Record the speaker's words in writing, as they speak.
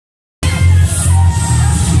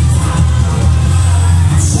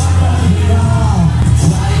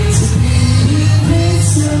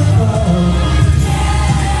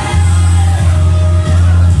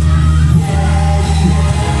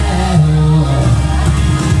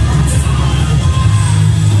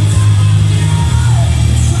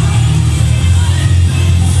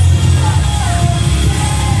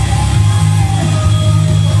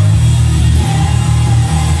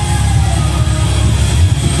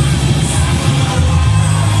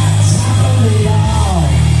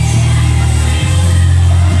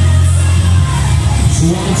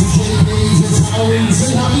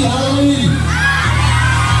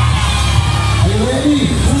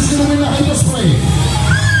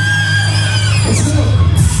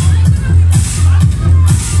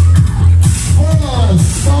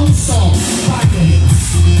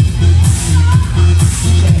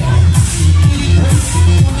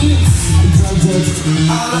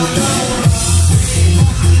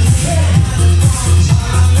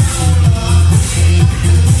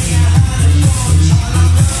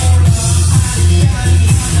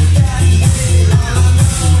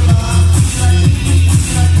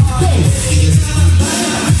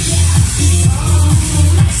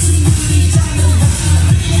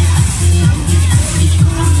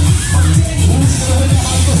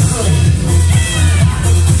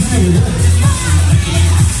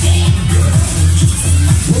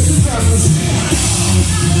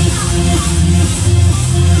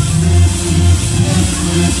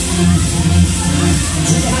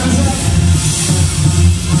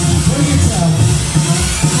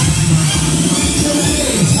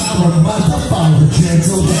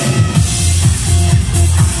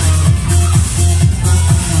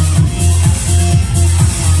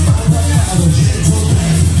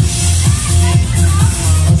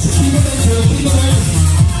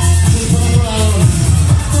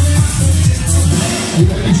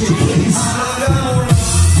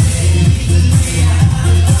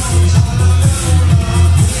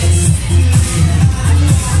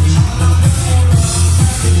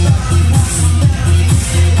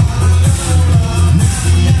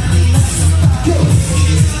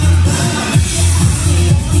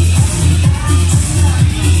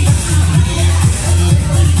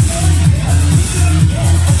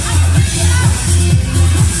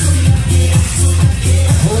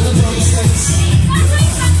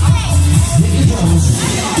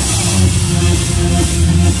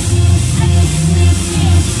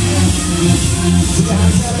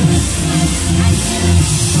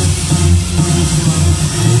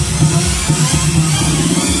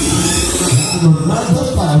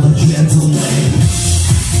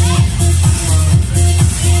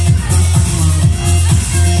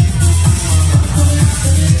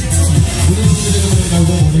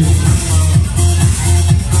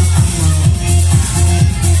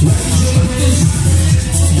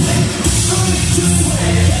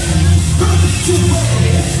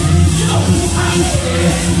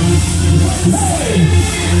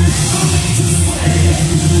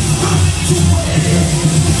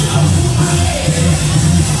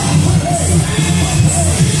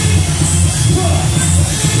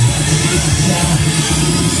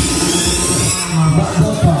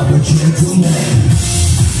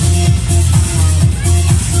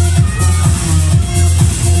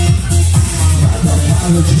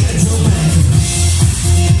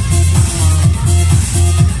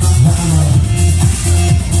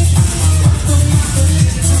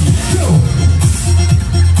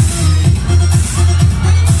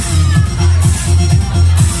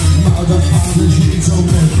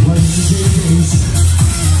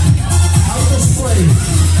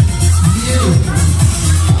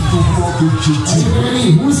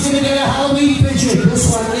Who's gonna get a Halloween picture?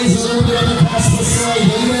 This one lays a little bit on the Casper side. Are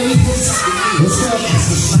you ready? Let's go. It's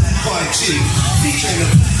the Slap Fight Chief featuring the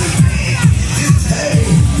Hey.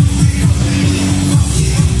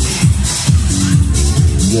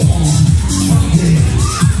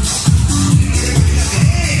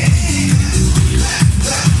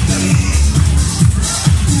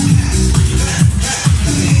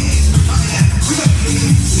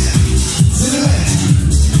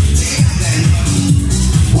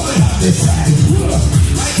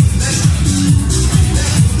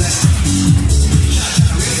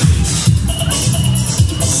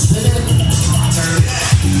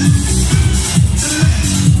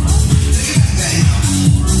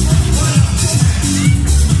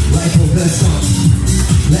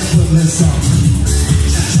 Let's go.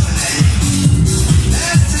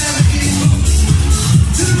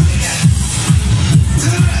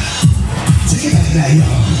 Take it back now,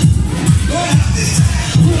 y'all. One hop this time.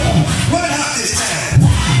 One hop this time.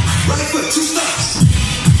 Right foot, 2 stomps.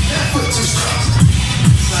 Left foot, 2 stomps.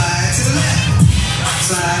 Slide to the left.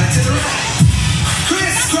 Slide to the right.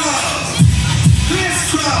 Crisscross.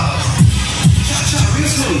 Crisscross. Cha-cha, real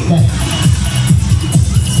smooth.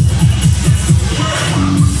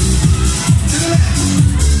 To the left.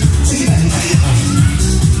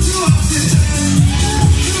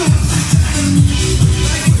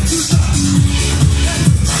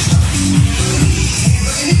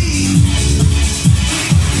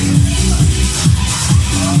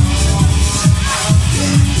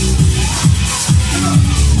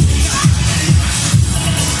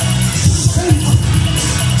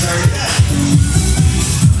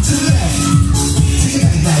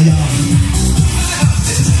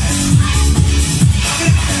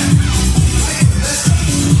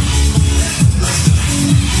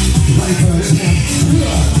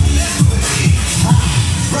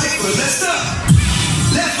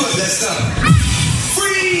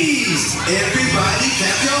 Everybody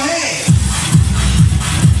clap your hands.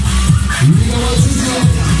 You know what to do.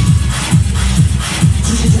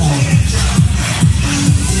 Take it down.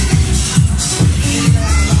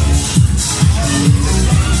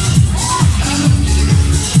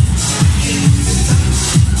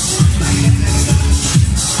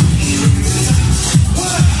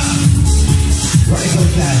 Right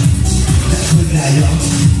like that. That's like that, y'all.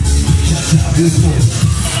 Shout out, beautiful.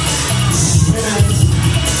 Spin out.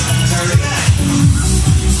 Turn it back.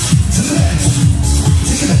 To the left.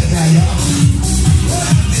 Take it back now, y'all.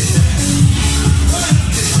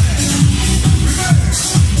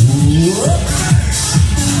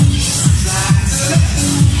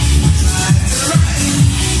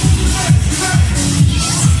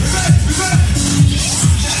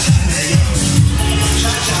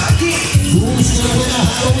 Who's gonna win a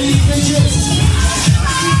Halloween picture?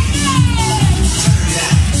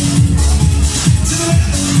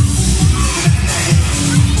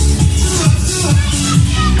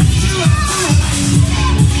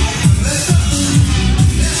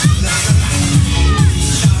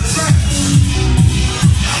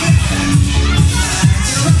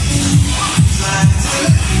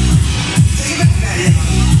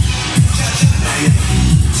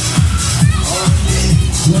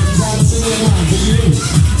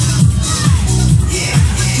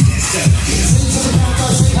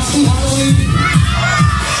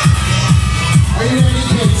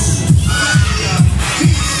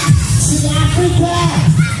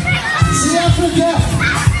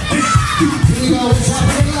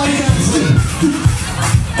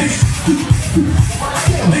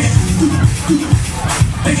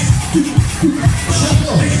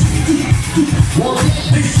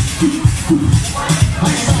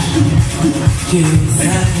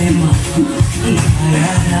 Jeruselma,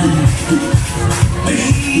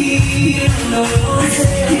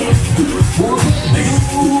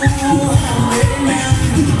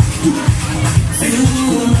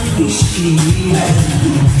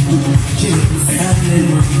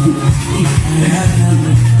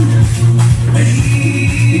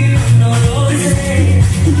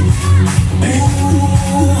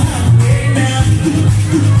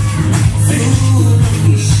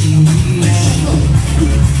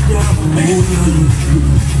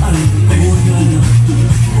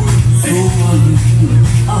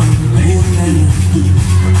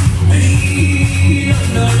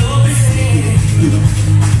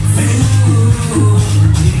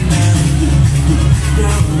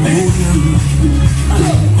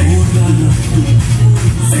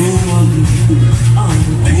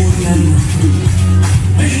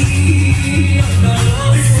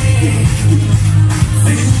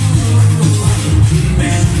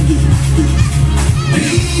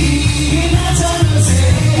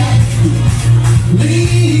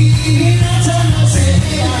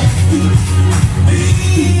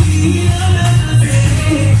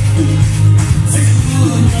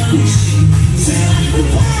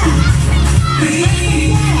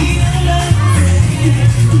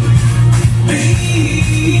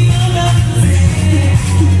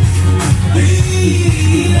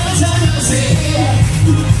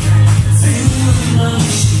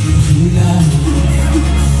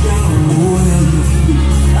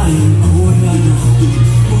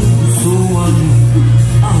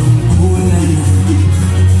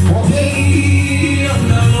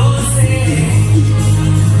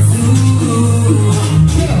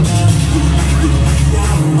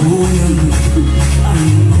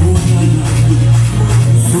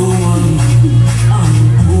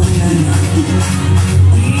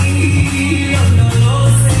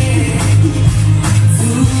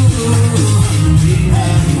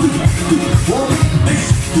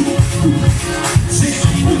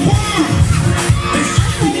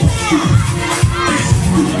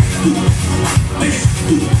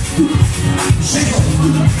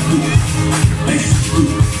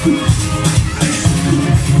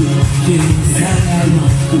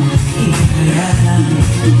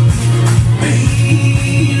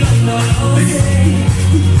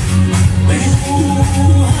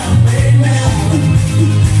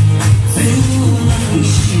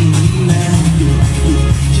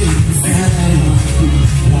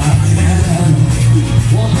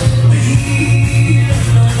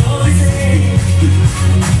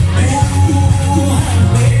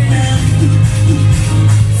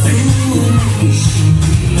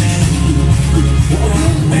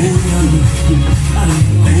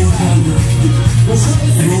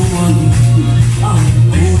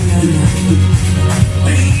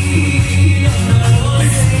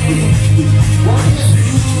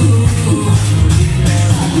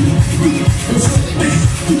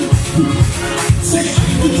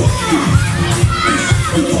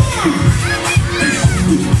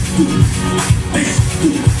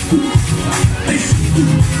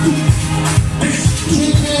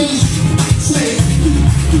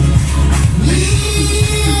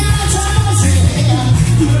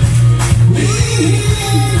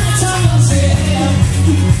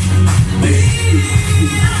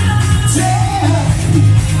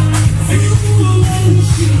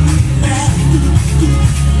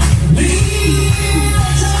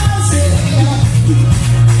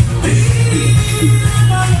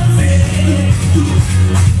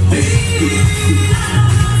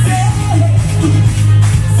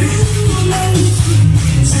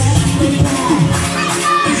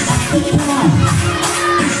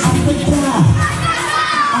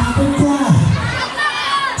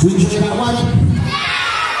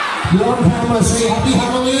 You're on camera, say Happy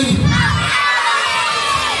Halloween.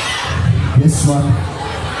 This one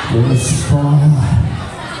was for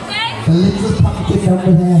the little pumpkin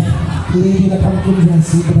over there. Lady in the pumpkin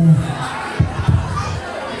dress over there.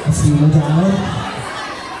 That's you, my darling.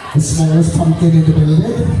 The smallest pumpkin in the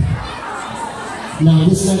building. Now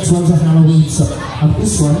this next one's a Halloween song. And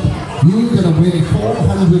this one, you're gonna win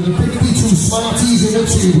 452 Smarties in a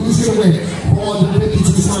tube. Who's gonna win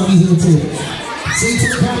 452 Smarties in a tube? Say to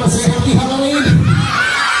the camera, say Happy Halloween.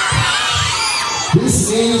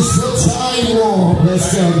 This is the time war.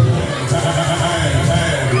 Let's go.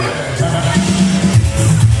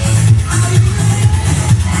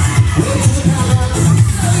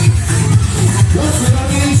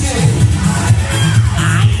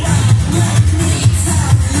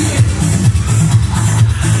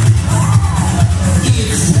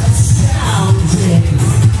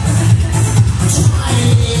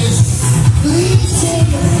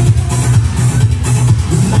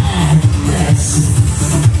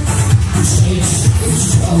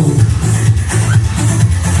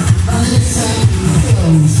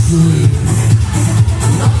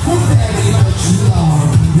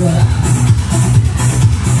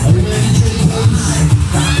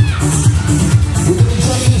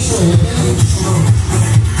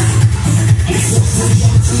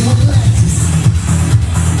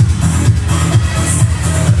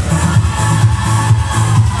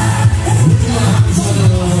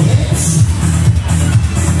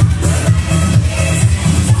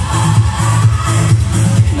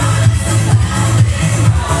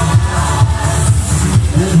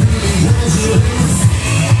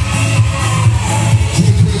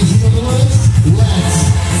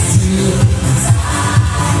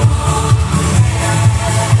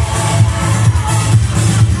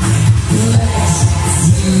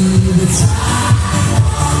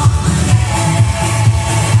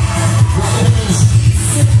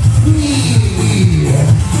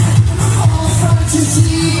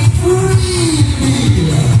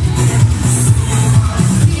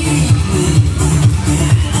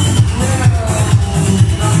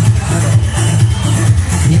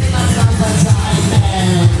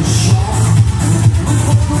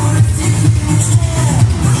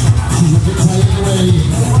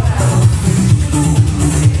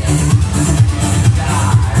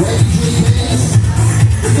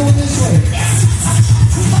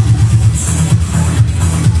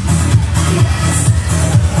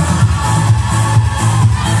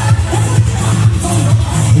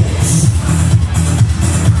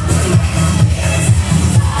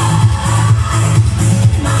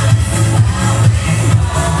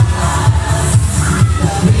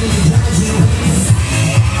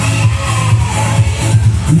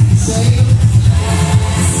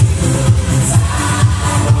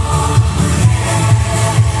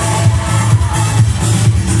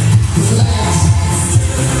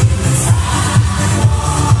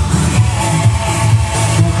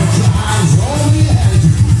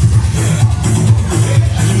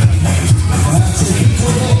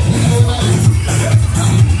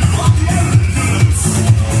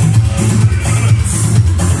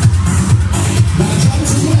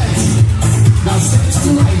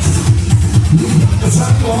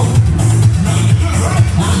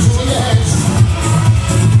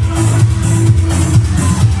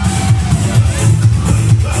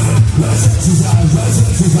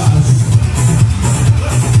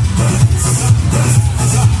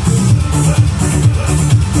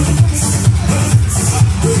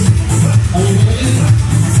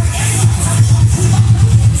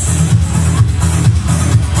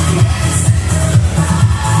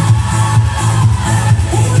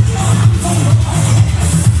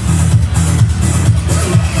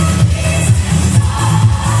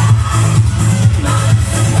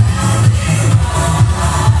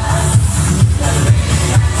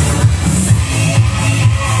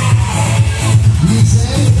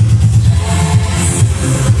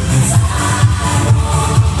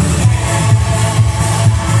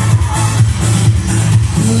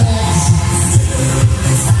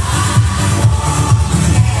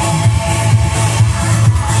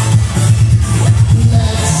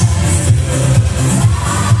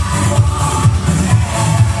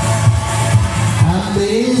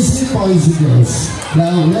 Boys and girls.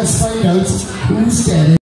 Now let's find out who's getting